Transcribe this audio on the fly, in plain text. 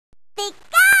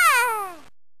Pika!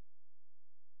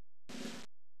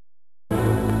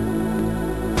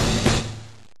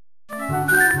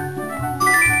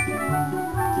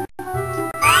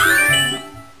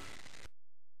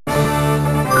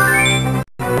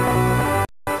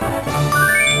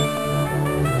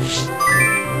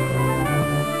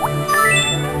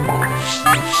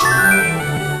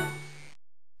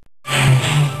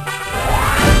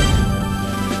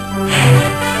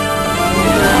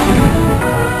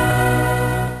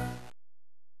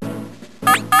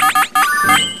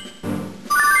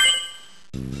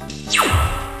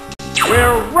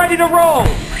 We're ready to roll!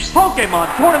 Pokemon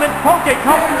Tournament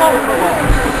Pokecup Ultra!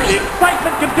 The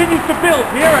excitement continues to build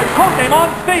here at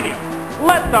Pokemon Stadium.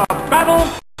 Let the battle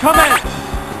commence!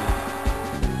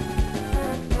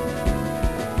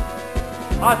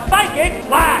 A Psychic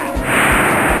Blast!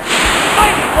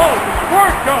 Mighty blow to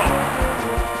Squirtle!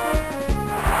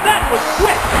 That was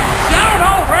quick! Down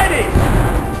already!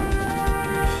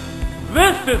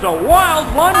 This is a wild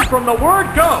one from the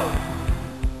word go!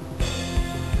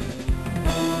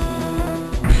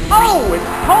 Oh,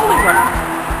 it's Poliwrath!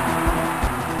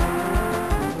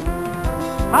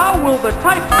 How will the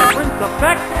type difference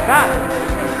affect that?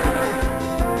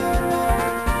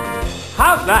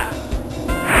 How's that?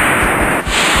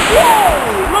 Whoa!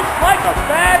 Looks like a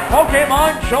bad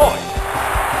Pokemon choice!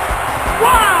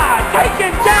 Wow!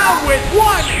 Taken down with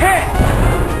one hit!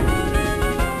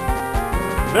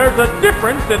 There's a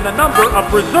difference in the number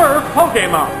of reserve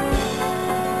Pokemon.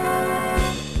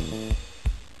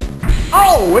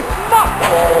 Oh, it's Muk!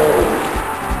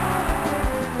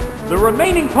 The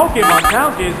remaining Pokemon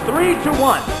count is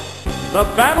 3-1. The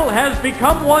battle has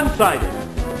become one-sided.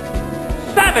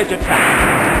 Savage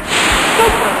attack!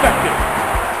 Super effective!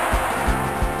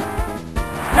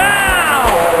 Now!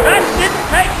 That didn't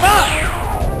take much!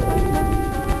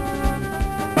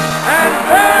 And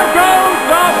there goes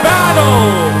the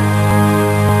battle!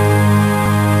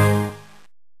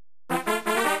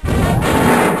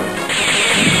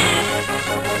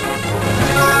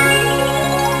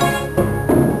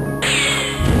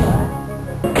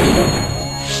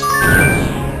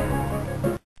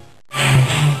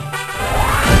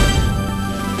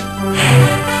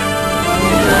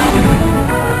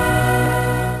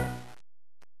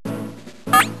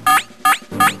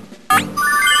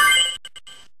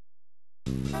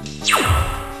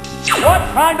 What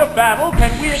kind of battle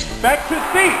can we expect to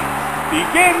see?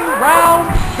 Begin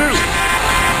round 2.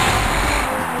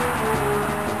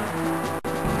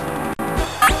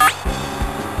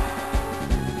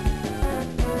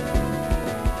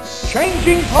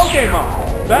 Changing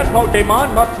Pokemon. That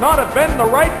Pokemon must not have been the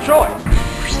right choice.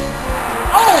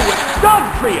 Oh, it's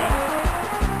Dugtrio!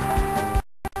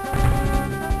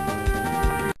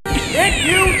 It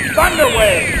used Thunder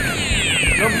Wave!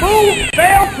 The move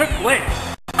failed to click.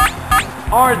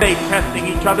 Are they testing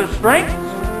each other's strengths?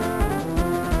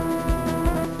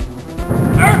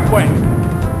 Earthquake!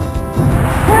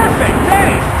 Perfect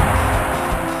aim!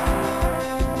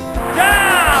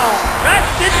 Down! That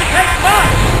didn't take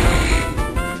much!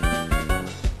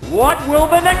 What will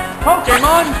the next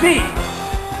Pokemon be?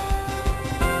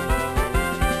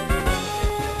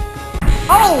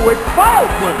 Oh, it's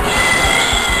Vileplume!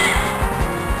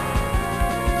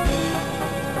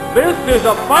 This is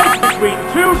a fight between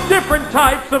two different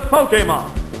types of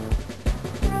Pokemon.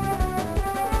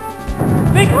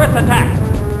 Vigorous attack!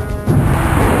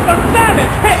 The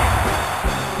Savage hit!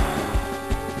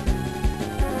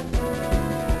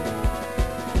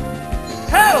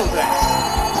 Tail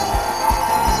Dance!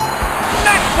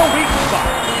 That's the weak spot!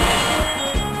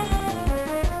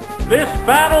 This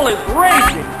battle is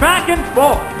raging back and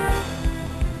forth!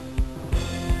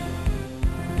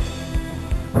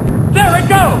 There it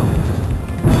goes!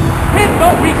 Hit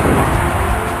the weak spot!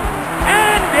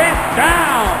 And it's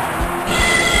down!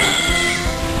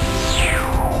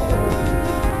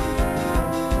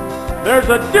 There's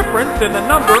a difference in the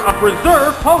number of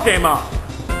reserve Pokemon.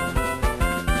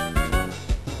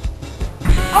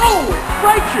 Oh, it's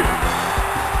Raichu!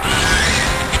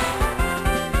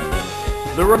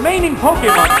 The remaining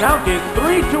Pokemon count is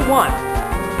 3-1.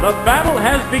 The battle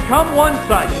has become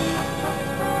one-sided.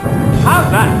 How's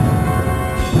that?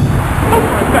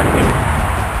 Super effective!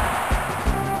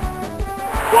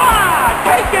 Wow!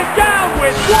 Take it down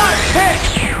with one hit!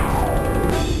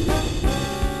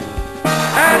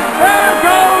 And there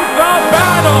goes the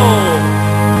battle!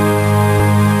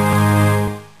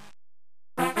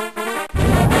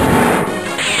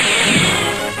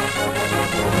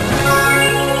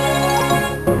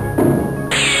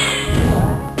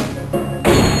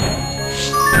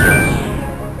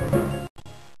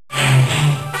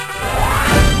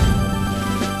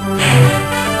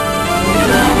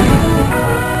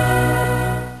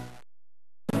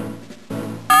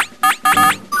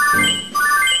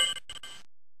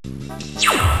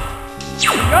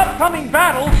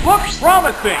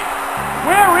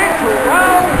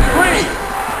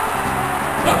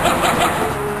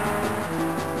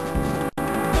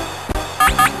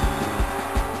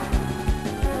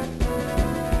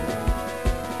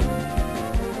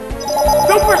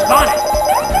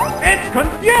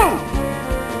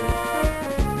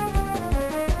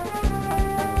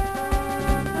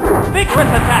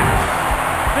 dangerous attack.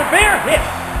 Severe hit.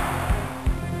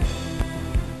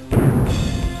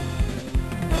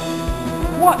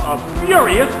 What a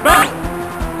furious battle.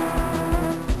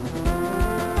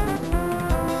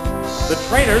 The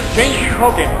trainers changing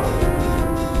Pokemon.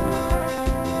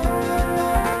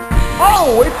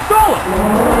 Oh, it's stolen!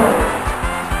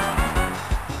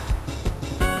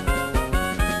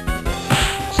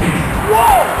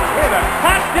 Whoa! It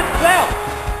attacked itself!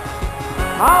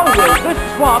 How will this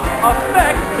swap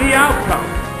affect the outcome?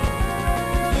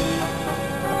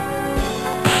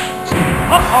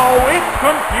 Uh-oh, it's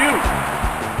confused!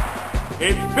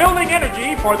 It's building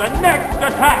energy for the next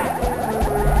attack!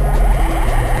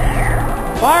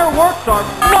 Fireworks are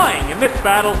flying in this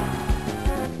battle!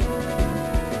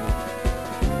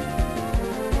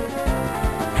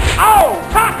 Oh,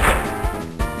 toxic!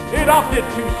 It opted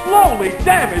to slowly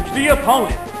damage the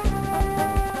opponent.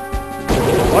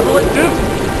 What will it do?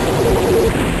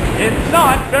 It's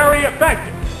not very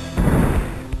effective.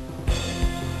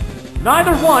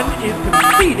 Neither one is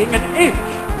conceding an inch.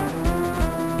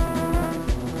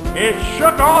 It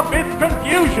shook off its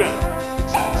confusion.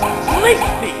 Leech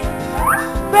Seed!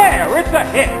 There, it's a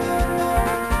hit.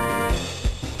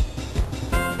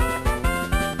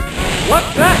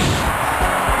 What's that?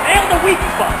 And the weak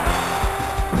spot.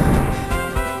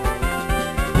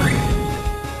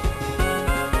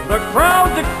 The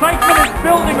crowd's excitement is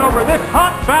building over this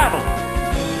hot battle.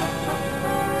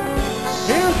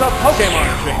 Here's a Pokemon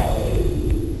change.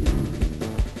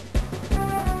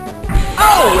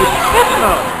 Oh, it's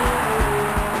Hypno!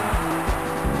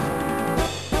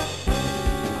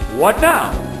 What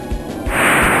now?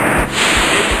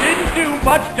 It didn't do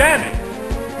much damage.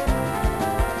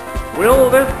 Will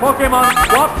this Pokemon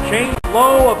swap change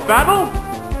flow of battle?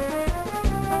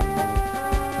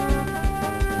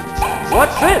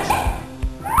 What's this?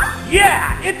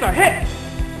 Yeah, it's a hit!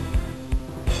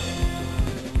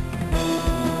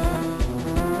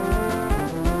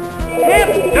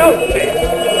 Hypnosis!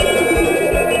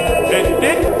 It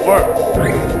didn't work.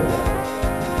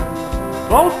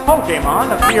 Both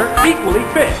Pokemon appear equally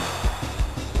fit.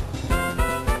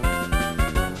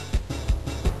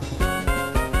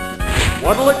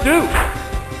 What'll it do?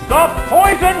 The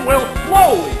poison will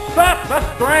slowly sap the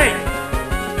strength.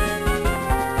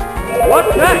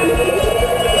 What's that?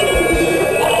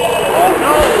 Oh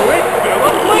no, it's still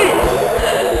asleep.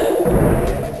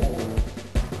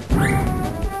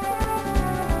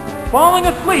 Falling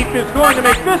asleep is going to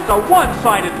make this a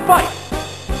one-sided fight.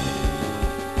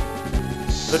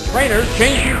 The trainers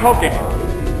changing Pokemon.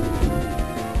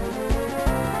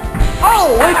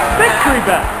 Oh, it's Victory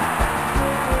Bell!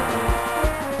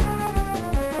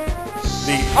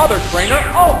 The other trainer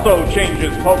also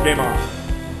changes Pokemon.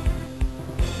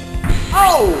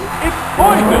 Oh, it's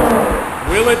Poison!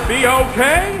 Will it be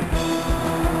okay?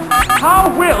 How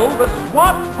will the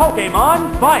swapped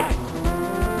Pokemon fight?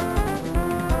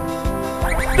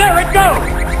 There it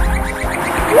goes!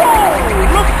 Whoa!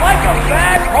 Looks like a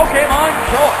bad Pokemon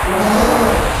choice!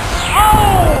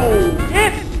 Oh!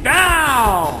 It's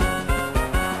down!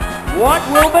 What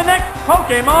will the next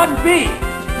Pokemon be?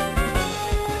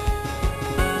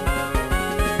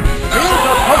 Here's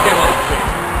a Pokemon thing.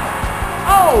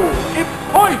 Oh! It's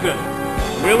Poison!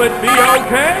 Will it be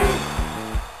okay?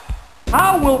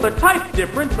 How will the type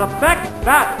difference affect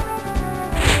that?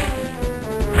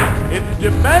 Its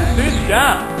defense is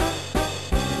down.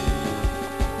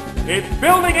 It's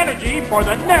building energy for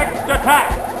the next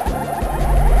attack.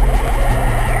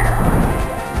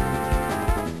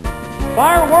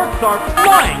 Fireworks are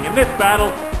flying in this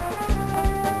battle.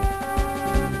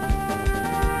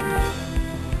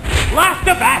 Blast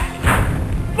of acid!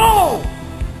 Boom!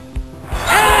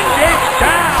 And it's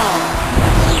down!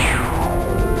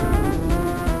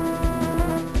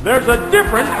 There's a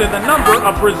difference in the number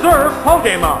of reserve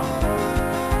Pokemon.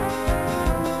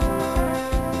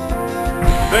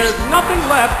 There's nothing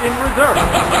left in reserve.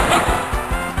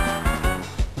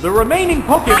 The remaining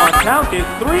Pokemon count is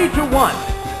 3-1.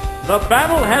 The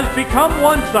battle has become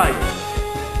one-sided.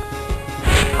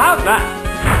 How's that?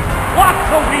 What's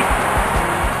the weak?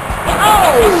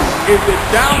 Oh! Is it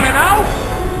down and out?